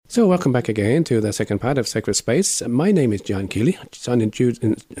So welcome back again to the second part of Sacred Space. My name is John Keeley,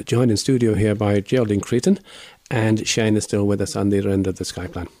 joined in studio here by Geraldine Cretan, and Shane is still with us on the other end of the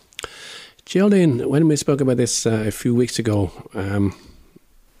Skyplan. Geraldine, when we spoke about this a few weeks ago,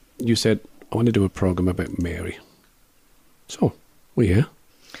 you said, I want to do a program about Mary. So, we're here.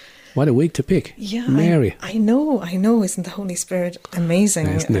 What a week to pick. Yeah, Mary. I know. Isn't the Holy Spirit amazing?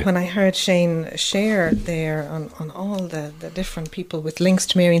 Isn't it? When I heard Shane share there on all the different people with links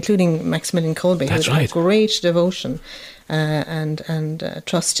to Mary, including Maximilian Kolbe, That's who right. had great devotion and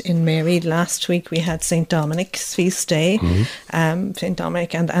trust in Mary. Last week we had St. Dominic's feast day, St.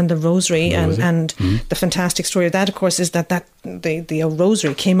 Dominic and the Rosary, and the fantastic story of that, of course, is that the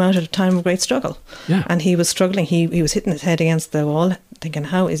Rosary came out at a time of great struggle. Yeah. And he was struggling. He was hitting his head against the wall, thinking,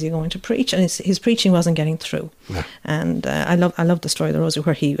 how is he going to preach? And his preaching wasn't getting through. Yeah. And I love the story of the Rosary,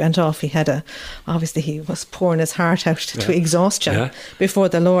 where he went off. He had obviously he was pouring his heart out to exhaustion before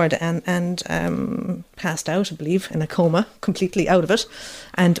the Lord, and passed out, I believe, in a coma, completely out of it.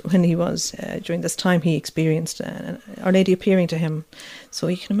 And when he was during this time, he experienced Our Lady appearing to him. So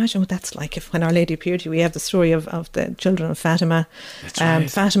you can imagine what that's like when Our Lady appeared to you. We have the story of the children of Fatima. That's right.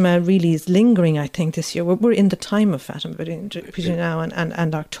 Fatima really is lingering, I think, this year. We're in the time of Fatima between now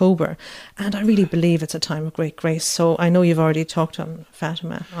and October. And I really believe it's a time of great grace. So I know you've already talked on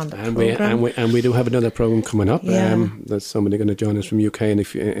Fatima on the programme. And we do have another program coming up. Yeah. There's somebody going to join us from UK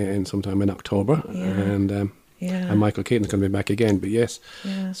in sometime in October. Yeah. And Michael Keaton's going to be back again. But yes,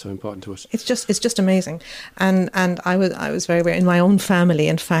 so important to us. It's just amazing, and I was very aware in my own family.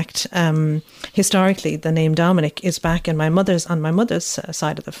 In fact, historically, the name Dominic is back on my mother's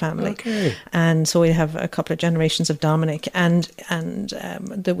side of the family, and so we have a couple of generations of Dominic, and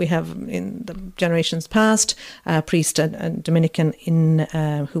that we have in the generations past a priest, a Dominican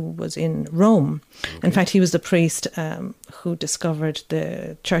who was in Rome. Okay. In fact, he was the priest who discovered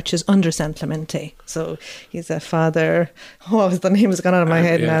the churches under San Clemente. So he's a father. The name has gone out of my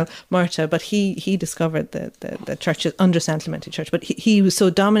head now, Marta. But he discovered the churches under San Clemente Church. But he was so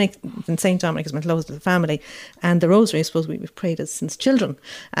Dominic, and Saint Dominic has been close to the family. And the Rosary, I suppose we've prayed it since children,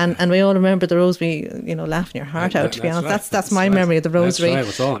 and we all remember the Rosary. laughing your heart out. To be honest, that's my memory of the Rosary.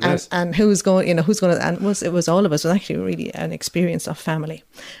 That's right. That's all, and who's going, and it was all of us. It was actually really an experience of family.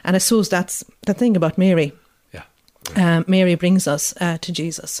 And I suppose that's the thing about Mary. Mary brings us to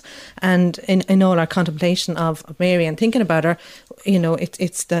Jesus, and in all our contemplation of Mary and thinking about her,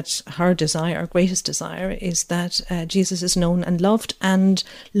 it's that her desire, our greatest desire, is that Jesus is known and loved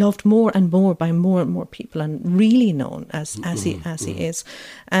more and more by more and more people, and really known as he is,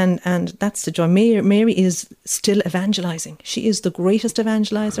 and that's the joy. Mary is still evangelizing. She is the greatest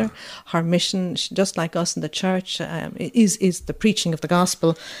evangelizer. Her mission, just like us in the church, is the preaching of the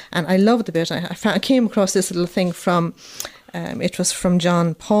gospel. And I love the bit. I came across this little thing from. It was from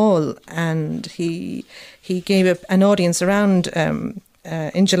John Paul, and he gave an audience around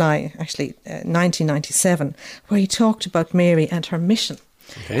in July, actually, 1997, where he talked about Mary and her mission.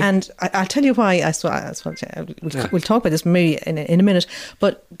 Okay. And I'll tell you why. We'll talk about this maybe in a minute,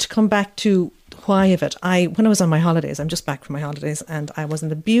 but to come back to why of it, when I was on my holidays, I'm just back from my holidays, and I was in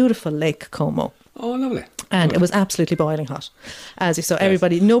the beautiful Lake Como. Oh, lovely. And it was absolutely boiling hot. As you saw,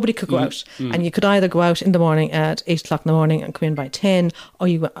 nobody could go out. And you could either go out in the morning at 8 o'clock in the morning and come in by 10, or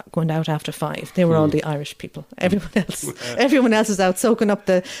you went out after 5. They were all the Irish people. Everyone else is out soaking up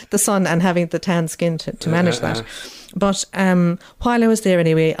the sun and having the tan skin to manage that. But while I was there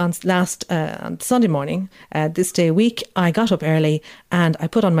anyway, on Sunday morning, this day week, I got up early and I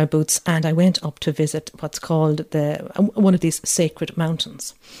put on my boots and I went up to visit what's called one of these sacred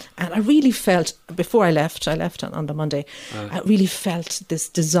mountains. And I really felt, before I left on the Monday, I really felt this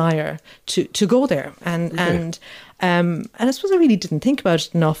desire to go there. And I suppose I really didn't think about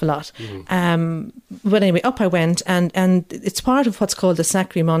it an awful lot. But anyway, up I went, and it's part of what's called the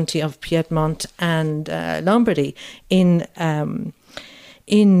Sacri Monti of Piedmont and Lombardy in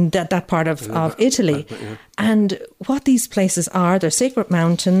that part of Italy. And what these places are, they're sacred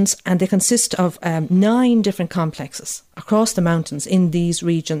mountains, and they consist of 9 different complexes across the mountains in these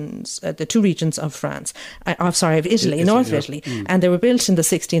regions, the 2 regions of France, of Italy, north of Italy. And they were built in the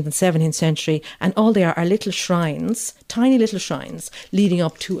 16th and 17th century, and all they are little shrines, tiny little shrines, leading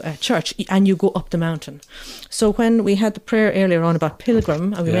up to a church, and you go up the mountain. So when we had the prayer earlier on about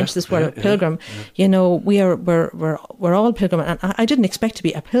pilgrim, and we mentioned this word pilgrim, we're all pilgrim, and I didn't expect to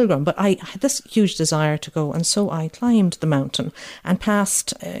be a pilgrim, but I had this huge desire to go, and so I climbed the mountain and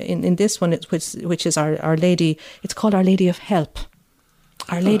passed in this one, which is Our Lady. It's called Our Lady of Help.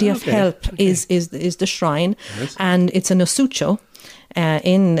 Our Lady of Help is the shrine, and it's an osucho.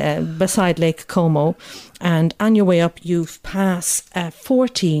 beside Lake Como. And on your way up, you pass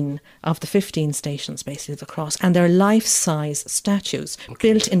 14 of the 15 stations, basically, of the cross. And they're life-size statues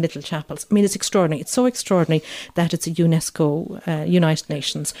built in little chapels. I mean, it's extraordinary. It's so extraordinary that it's a UNESCO, United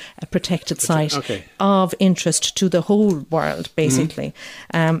Nations, protected site of interest to the whole world, basically.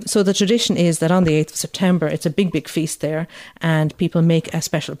 So the tradition is that on the 8th of September, it's a big, big feast there. And people make a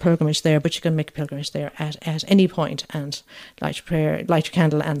special pilgrimage there. But you can make a pilgrimage there at any point and light your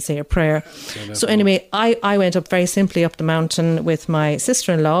candle and say a prayer. So anyway, I went up very simply up the mountain with my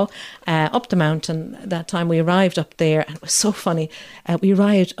sister-in-law, up the mountain. That time we arrived up there, and it was so funny. We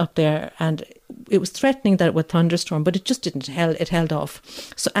arrived up there and it was threatening that it would thunderstorm, but it just didn't. It held off.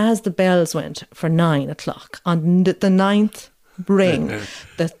 So as the bells went for 9 o'clock, on the 9th ring,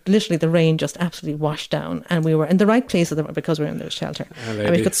 literally the rain just absolutely washed down, and we were in the right place because we were in the shelter,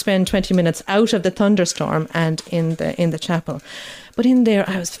 and we could spend 20 minutes out of the thunderstorm and in the chapel. But in there,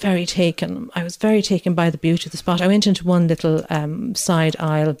 I was very taken. I was very taken by the beauty of the spot. I went into one little side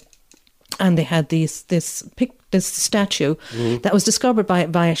aisle, and they had this statue that was discovered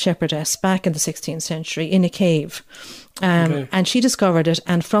by a shepherdess back in the 16th century in a cave. And she discovered it,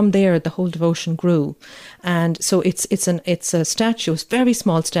 and from there the whole devotion grew. And so it's a statue, a very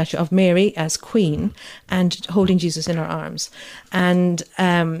small statue of Mary as Queen and holding Jesus in her arms. And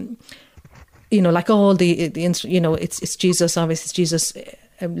like all it's Jesus. Obviously, it's Jesus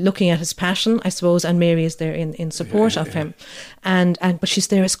looking at his passion, I suppose, and Mary is there in support of him, but she's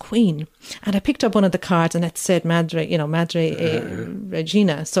there as Queen. And I picked up one of the cards, and it said Madre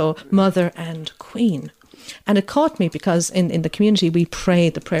Regina, so Mother and Queen. And it caught me because in the community we pray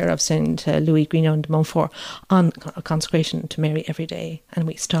the prayer of Saint Louis Grignon de Montfort on consecration to Mary every day. And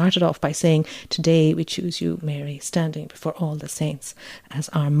we started off by saying, "Today we choose you, Mary, standing before all the saints as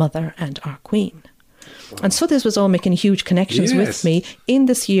our mother and our queen." Wow. And so this was all making huge connections with me in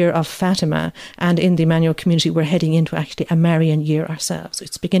this year of Fatima, and in the Emmanuel community we're heading into actually a Marian year ourselves.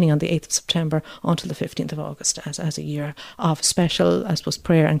 It's beginning on the 8th of September until the 15th of August as a year of special, I suppose,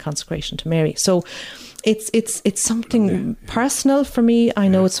 prayer and consecration to Mary. So it's something personal for me. I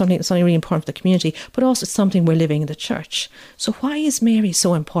know it's something really important for the community, but also it's something we're living in the church. So why is Mary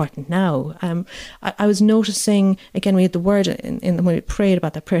so important now? I was noticing, again, we had the word when we prayed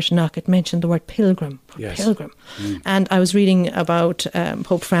about that prayer to knock, it mentioned the word pilgrim. Pilgrim. And I was reading about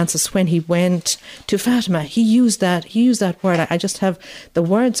Pope Francis when he went to Fatima. He used that word. I just have the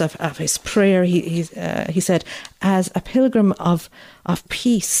words of his prayer. He said, as a pilgrim of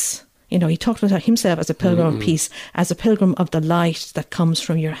peace. He talked about himself as a pilgrim of peace, as a pilgrim of the light that comes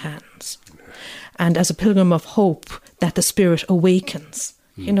from your hands, and as a pilgrim of hope that the Spirit awakens.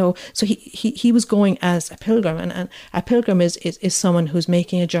 So he was going as a pilgrim, and a pilgrim is someone who's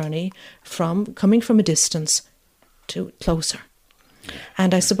making a journey coming from a distance to closer.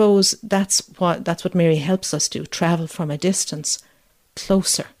 And I suppose that's what Mary helps us do, travel from a distance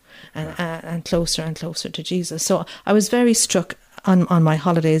closer and closer and closer to Jesus. So I was very struck on my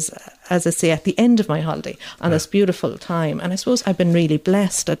holidays, as I say, at the end of my holiday, on this beautiful time. And I suppose I've been really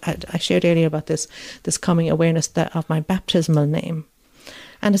blessed. I shared earlier about this coming awareness of my baptismal name.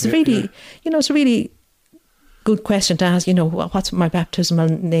 And it's it's a really good question to ask, what's my baptismal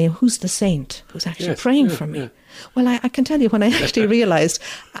name? Who's the saint who's actually praying for me? Yeah. Well, I can tell you when I actually realised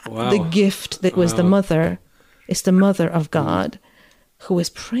the gift that was the mother, it's the mother of God who is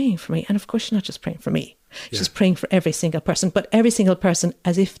praying for me. And of course, she's not just praying for me. She's praying for every single person, but every single person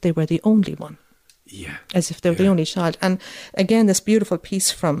as if they were the only one. Yeah. As if they were the only child. And again, this beautiful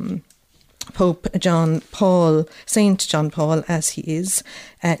piece from Pope John Paul, Saint John Paul, as he is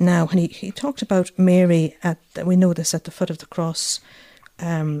now, when he talked about Mary, we know this, at the foot of the cross.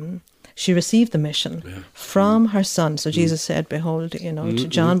 She received the mission from her son. So Jesus said, behold, to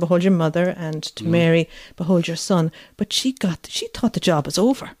John, behold your mother, and to Mary, behold your son. But she thought the job was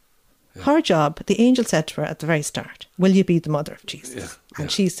over. Yeah. Her job, the angel said to her at the very start, will you be the mother of Jesus? Yeah. And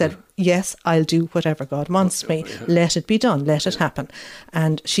she said, yes, I'll do whatever God wants me. Yeah. Let it be done. Let it happen.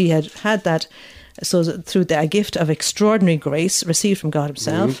 And she had that, so through the gift of extraordinary grace received from God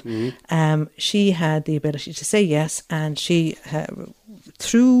himself, she had the ability to say yes. And she,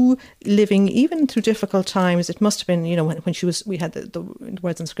 through living, even through difficult times, it must have been, when we had the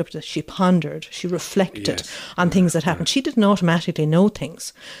words in scripture, she pondered, she reflected on things that happened. She didn't automatically know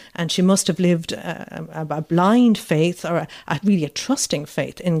things. And she must have lived a blind faith, or really a trusting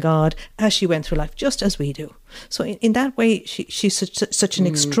faith in God as she went through life, just as we do. So in that way, she's such an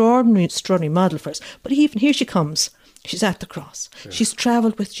extraordinary model for us. But even here she comes. She's at the cross. Yeah. She's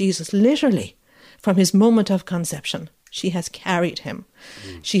travelled with Jesus literally from his moment of conception She has carried him.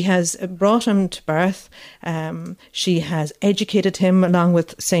 She has brought him to birth. She has educated him along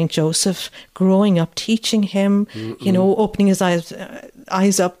with Saint Joseph, growing up, teaching him, opening his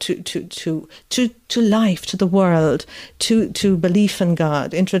eyes up to life, to the world, to belief in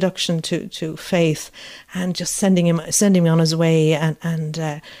God, introduction to faith, and just sending him on his way.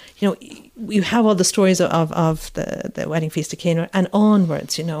 And you have all the stories of the wedding feast of Cana and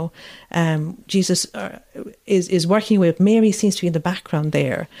onwards. Jesus is working with Mary. Seems to be in the background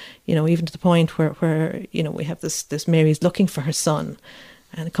there. Even to the point where we have this Mary's looking for her son.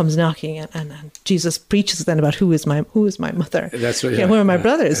 And comes knocking, and Jesus preaches then about who is my mother. That's right. Where are my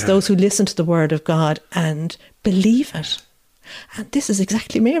brothers? Those who listen to the word of God and believe it. And this is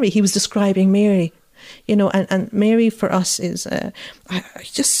exactly Mary. He was describing Mary, and Mary for us is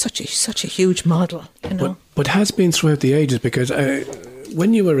just such a huge model. But has been throughout the ages, because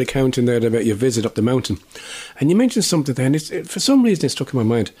when you were recounting there about your visit up the mountain, and you mentioned something there, and for some reason it stuck in my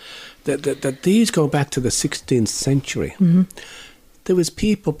mind that these go back to the 16th century. Mm-hmm. There was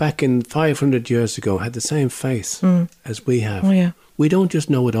people back in 500 years ago had the same faith as we have. Oh, yeah. We don't just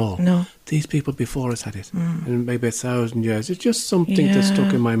know it all. No. These people before us had it. And maybe 1,000 years. It's just something that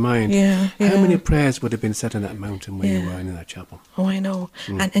stuck in my mind. Yeah. How many prayers would have been said on that mountain when you were in that chapel? Oh, I know.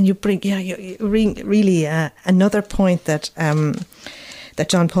 And you bring, you really another point that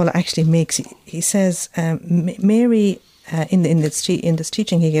John Paul actually makes. He says, Mary, in this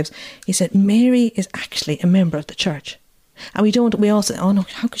teaching he gives, he said, Mary is actually a member of the church. And we all say, oh no,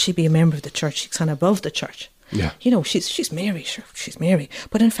 how could she be a member of the church? She's kind of above the church. Yeah. She's Mary, sure, she's Mary.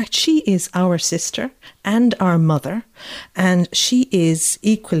 But in fact, she is our sister and our mother, and she is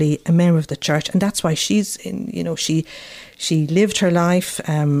equally a member of the church. And that's why she's she lived her life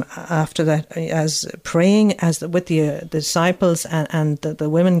after that as praying with the disciples and the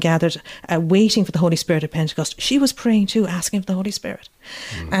women gathered, waiting for the Holy Spirit at Pentecost. She was praying too, asking for the Holy Spirit.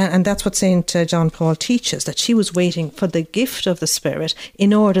 And that's what St. John Paul teaches, that she was waiting for the gift of the Spirit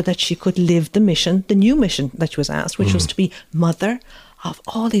in order that she could live the new mission that she was asked, which was to be mother of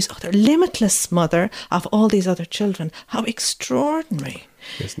all these other, limitless mother of all these other children. How extraordinary.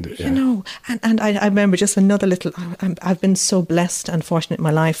 Isn't it? Yeah. And I remember just another little, I've been so blessed and fortunate in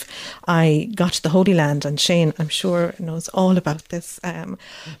my life. I got to the Holy Land, and Shane, I'm sure, knows all about this,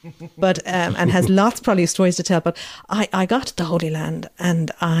 but and has lots probably stories to tell. But I got to the Holy Land,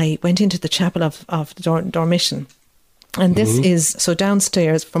 and I went into the chapel of the Dormition. And this is, so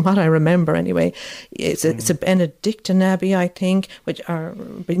downstairs, from what I remember anyway, it's a Benedictine Abbey, I think, which are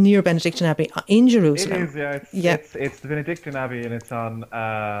near Benedictine Abbey in Jerusalem. It is, yeah. It's the Benedictine Abbey, and it's on...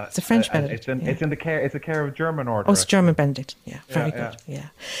 it's a French Benedict. It's in the care of German order. Oh, it's German Benedict. Yeah, very good. Yeah.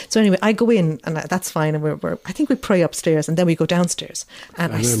 So anyway, I go in, and that's fine, and I think we pray upstairs, and then we go downstairs.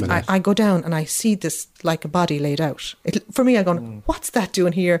 And I go down, and I see this like a body laid out. For me, I go, what's that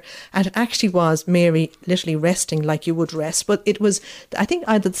doing here? And it actually was Mary literally resting like you would rest, but it was, I think,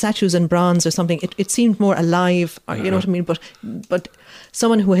 either the statues in bronze or something. It seemed more alive, or, you know what I mean, but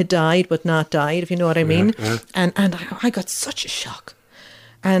someone who had died but not died, if you know what I mean. And I got such a shock.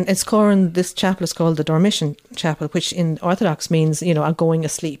 And this chapel is called the Dormition Chapel, which in Orthodox means, a going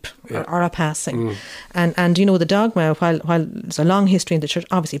asleep or a passing. And the dogma, while there's a long history in the church,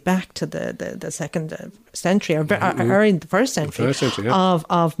 obviously back to the second century or in the first century,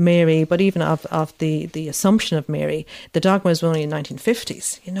 of Mary, but even of the Assumption of Mary, the dogma is only in the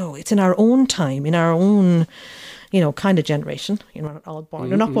 1950s. It's in our own time, in our own kind of generation. We're not all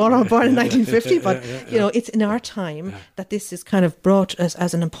born in 1950, but it's in our time that this is kind of brought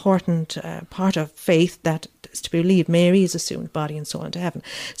as an important part of faith, that is to believe Mary is assumed body and soul into heaven.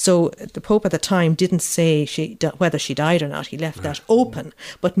 So the Pope at the time didn't say whether she died or not. He left that open,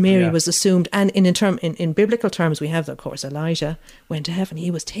 but Mary was assumed. And in biblical terms, we have, of course, Elijah went to heaven.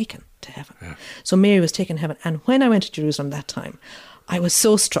 He was taken to heaven. So Mary was taken to heaven. And when I went to Jerusalem that time, I was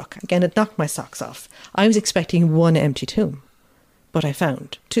so struck. Again, it knocked my socks off. I was expecting one empty tomb, but I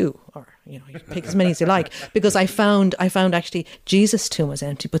found two, or you pick as many as you like, because I found actually Jesus' tomb was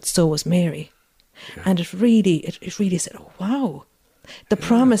empty, but so was Mary, and it really said, oh wow, the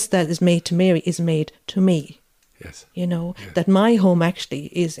promise that is made to Mary is made to me. Yes. That my home actually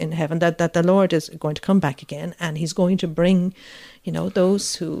is in heaven, that the Lord is going to come back again, and he's going to bring,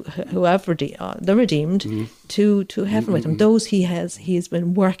 those who have the redeemed to heaven with him. Those he has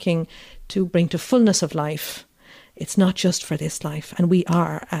been working to bring to fullness of life. It's not just for this life. And we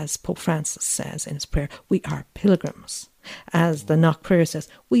are, as Pope Francis says in his prayer, we are pilgrims. As the Knock prayer says,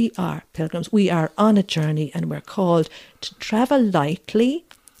 we are pilgrims. We are on a journey, and we're called to travel lightly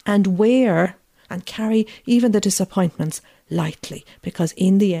and wear and carry even the disappointments lightly, because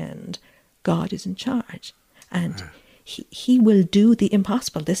in the end, God is in charge. And he will do the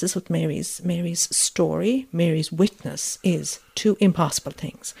impossible. This is what Mary's story, Mary's witness is to impossible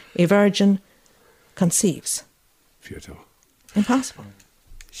things. A virgin conceives. Beautiful. Impossible.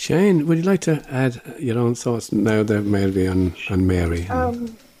 Shane, would you like to add your own thoughts now that maybe on Mary?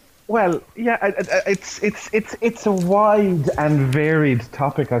 Well, yeah, it's a wide and varied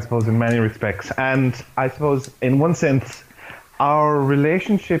topic, I suppose, in many respects. And I suppose, in one sense, our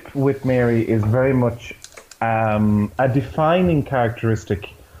relationship with Mary is very much a defining characteristic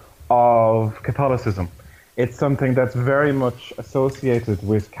of Catholicism. It's something that's very much associated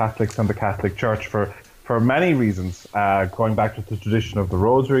with Catholics and the Catholic Church for many reasons, going back to the tradition of the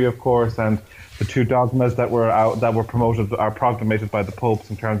Rosary, of course, and the two dogmas that were promoted are proclamated by the popes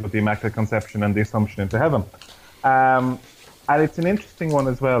in terms of the Immaculate Conception and the Assumption into heaven. And it's an interesting one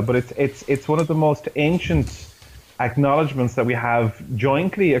as well, but it's one of the most ancient acknowledgements that we have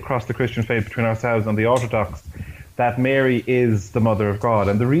jointly across the Christian faith between ourselves and the Orthodox, that Mary is the Mother of God.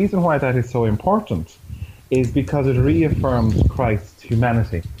 And the reason why that is so important is because it reaffirms Christ's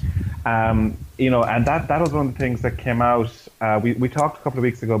humanity. And that was one of the things that came out. We talked a couple of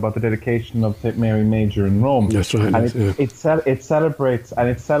weeks ago about the dedication of St. Mary Major in Rome. That's right. And it celebrates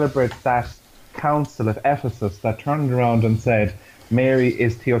that council at Ephesus that turned around and said, Mary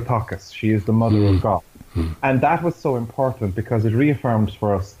is Theotokos, she is the Mother of God. And that was so important because it reaffirmed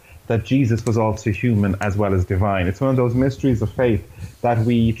for us that Jesus was also human as well as divine. It's one of those mysteries of faith that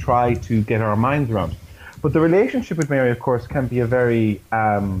we try to get our minds around. But the relationship with Mary, of course, can be a very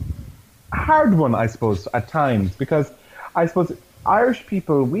hard one, I suppose, at times, because I suppose Irish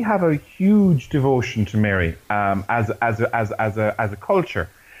people, we have a huge devotion to Mary as a culture.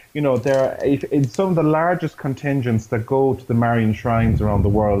 You know, there are in some of the largest contingents that go to the Marian shrines around the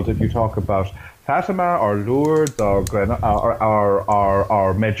world. If you talk about Fatima or Lourdes or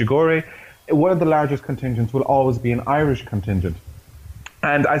Medjugorje, one of the largest contingents will always be an Irish contingent.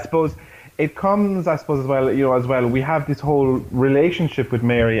 And I suppose it comes, as well, we have this whole relationship with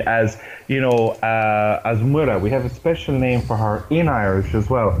Mary as Mura. We have a special name for her in Irish as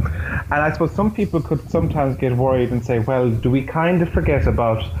well. And I suppose some people could sometimes get worried and say, well, do we kind of forget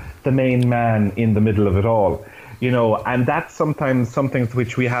about the main man in the middle of it all? And that's sometimes something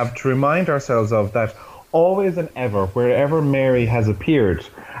which we have to remind ourselves of, that always and ever, wherever Mary has appeared,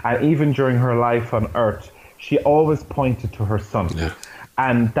 and even during her life on earth, she always pointed to her son. Yeah.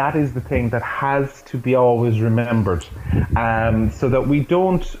 And that is the thing that has to be always remembered, so that we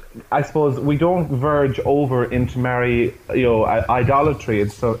don't verge over into Mary, idolatry in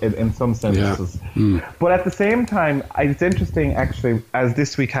some senses. Yeah. But at the same time, it's interesting actually, as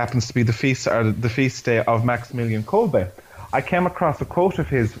this week happens to be the feast day of Maximilian Kolbe. I came across a quote of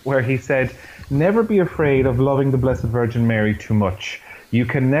his where he said, "Never be afraid of loving the Blessed Virgin Mary too much. You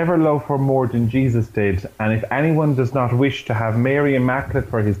can never love her more than Jesus did, and if anyone does not wish to have Mary Immaculate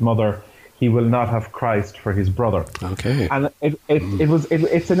for his mother, he will not have Christ for his brother." Okay. And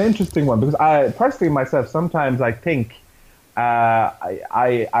it's an interesting one, because I personally myself, sometimes I think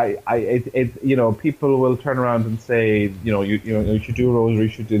people will turn around and say, you should do rosary, you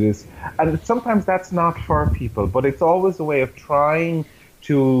should do this, and sometimes that's not for people, but it's always a way of trying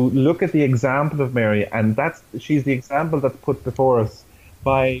to look at the example of Mary, and she's the example that's put before us.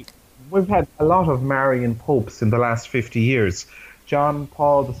 We've had a lot of Marian popes in the last 50 years. John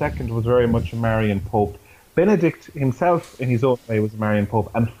Paul II was very much a Marian pope. Benedict himself, in his own way, was a Marian pope,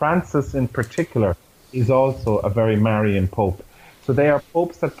 and Francis in particular is also a very Marian pope. So they are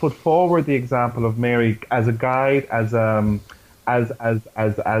popes that put forward the example of Mary as a guide, as an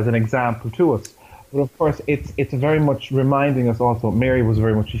example to us. But of course, it's very much reminding us also Mary was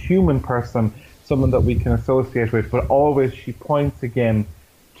very much a human person, someone that we can associate with, but always she points again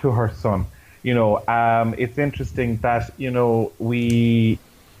to her son. It's interesting that she's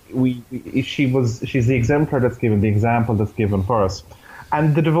the exemplar that's given, the example that's given for us,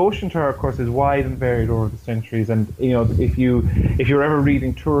 and the devotion to her, of course, is wide and varied over the centuries. And if you're ever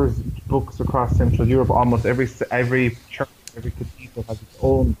reading tours books across Central Europe, almost every church, every cathedral has its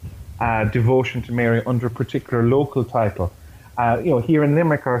own devotion to Mary under a particular local title. Here in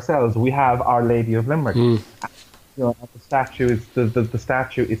Limerick ourselves, we have Our Lady of Limerick. The statue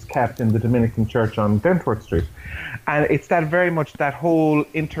is kept in the Dominican Church on Dentworth Street, and it's very much that whole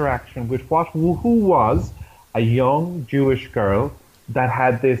interaction with who was a young Jewish girl that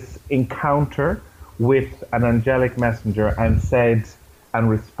had this encounter with an angelic messenger and said and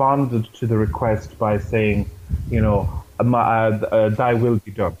responded to the request by saying, "Thy will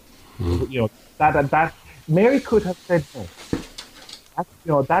be done." That Mary could have said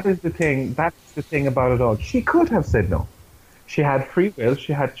no. That is the thing. That's the thing about it all. She could have said no. She had free will.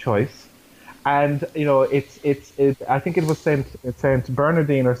 She had choice, And I think it was Saint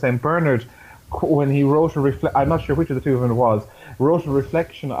Bernardine or Saint Bernard, when he wrote I'm not sure which of the two of them it was, wrote a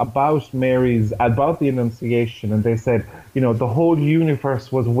reflection about about the Annunciation, and they said, the whole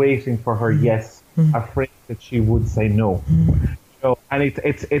universe was waiting for her yes, afraid that she would say no. And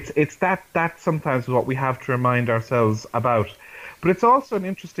it's that sometimes what we have to remind ourselves about. But it's also an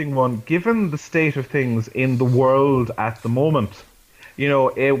interesting one, given the state of things in the world at the moment.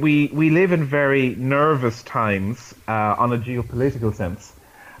 We live in very nervous times on a geopolitical sense.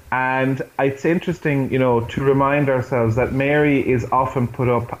 And it's interesting, to remind ourselves that Mary is often put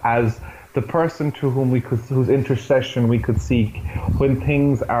up as the person to whom whose intercession we could seek when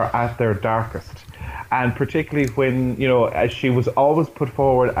things are at their darkest. And particularly when, as she was always put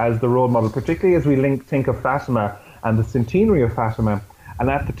forward as the role model, particularly as we think of Fatima and the centenary of Fatima. And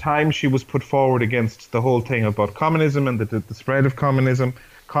at the time she was put forward against the whole thing about communism and the spread of communism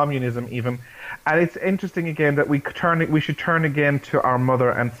even. And it's interesting again that we should turn again to our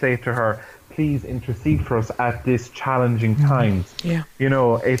mother and say to her, please intercede for us at this challenging times. Yeah.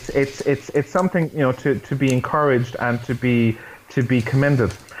 It's something, to be encouraged and to be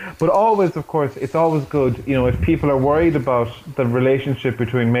commended. But always, of course, it's always good, if people are worried about the relationship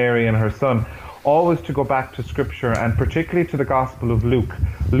between Mary and her son, always to go back to Scripture, and particularly to the Gospel of Luke.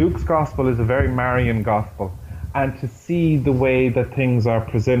 Luke's Gospel is a very Marian Gospel, and to see the way that things are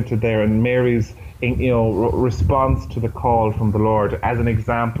presented there, and Mary's response to the call from the Lord as an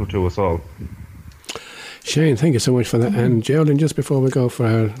example to us all. Shane, thank you so much for that. And Geraldine, just before we go for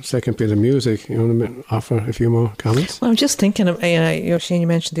our second bit of music, you want to offer a few more comments? Well, I'm just thinking of, Shane, you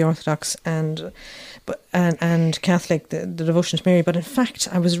mentioned the Orthodox and Catholic, the devotion to Mary. But in fact,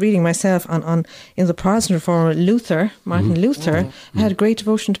 I was reading myself on in the Protestant reformer, Martin Luther had a great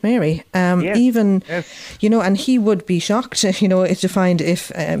devotion to Mary. And he would be shocked, to find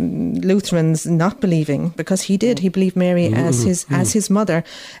if Lutherans not believing, because he did. He believed Mary as his mother.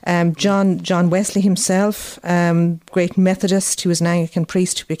 John Wesley himself, great Methodist, who was an Anglican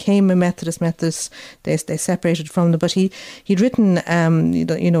priest who became a Methodist. They separated from them, but he'd written,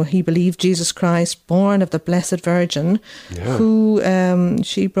 he believed Jesus Christ, born of the Blessed Virgin, who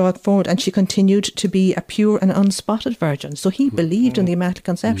she brought forward, and she continued to be a pure and unspotted virgin. So he believed in the Immaculate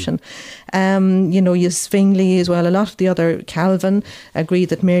Conception. Zwingli as well, a lot of the other, Calvin, agreed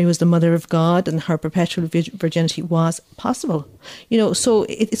that Mary was the mother of God and her perpetual virginity was possible. So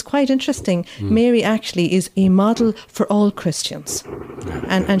it's quite interesting. Mary actually is a model for all Christians.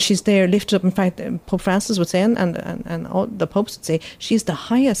 And she's there lifted up. In fact, Pope Francis would say, and all the popes would say, she's the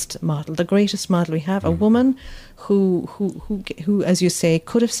highest model, the greatest model we have. A woman who, as you say,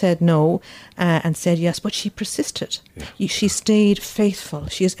 could have said no and said yes, but she persisted. Yeah. She stayed faithful.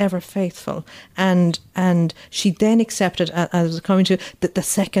 She is ever faithful. And she then accepted, as I was coming to, the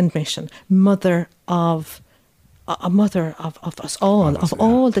second mission, mother of us all, of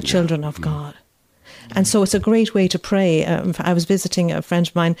all the children of God. And so it's a great way to pray. I was visiting a friend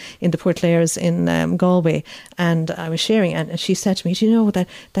of mine in the Portlares in Galway, and I was sharing, and she said to me, "Do you know that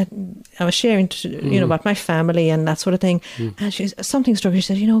I was sharing, about my family and that sort of thing?" And something struck her.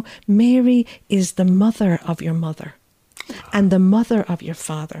 She said, "Mary is the mother of your mother, and the mother of your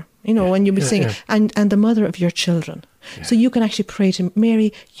father. When you be saying, and the mother of your children. Yeah. So you can actually pray to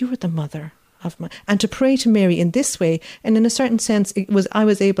Mary. You are the mother." And to pray to Mary in this way, and in a certain sense, I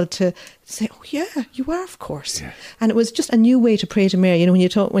was able to say, "Oh yeah, you are, of course." Yeah. And it was just a new way to pray to Mary. When you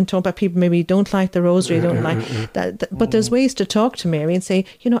talk about people maybe don't like the rosary, don't like that, but there's ways to talk to Mary and say,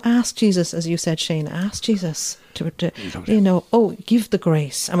 ask Jesus, as you said, Shane, ask Jesus to give the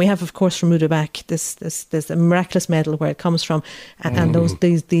grace. And we have, of course, from Rudabach, this a miraculous medal where it comes from, and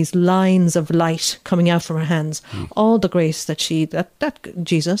these lines of light coming out from her hands, all the grace that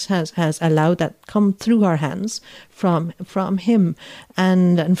Jesus has allowed that come through her hands from him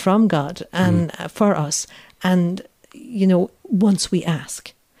and from God and for us. And once we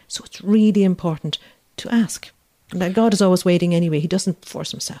ask, so it's really important to ask. That God is always waiting anyway. He doesn't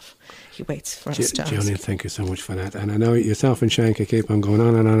force himself. He waits for us to ask. Joni, thank you so much for that. And I know yourself and Shane can keep on going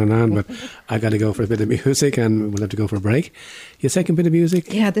on and on and on, but I got to go for a bit of music, and we'll have to go for a break. Your second bit of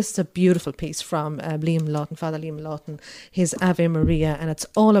music? Yeah, this is a beautiful piece from Liam Lawton, Father Liam Lawton, his Ave Maria, and it's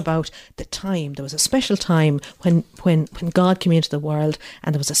all about the time. There was a special time when God came into the world,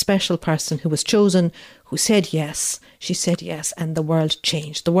 and there was a special person who was chosen, who said yes. She said yes, and the world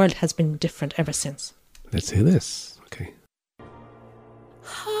changed. The world has been different ever since. Let's hear this. Okay.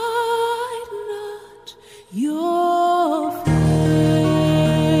 Hide not your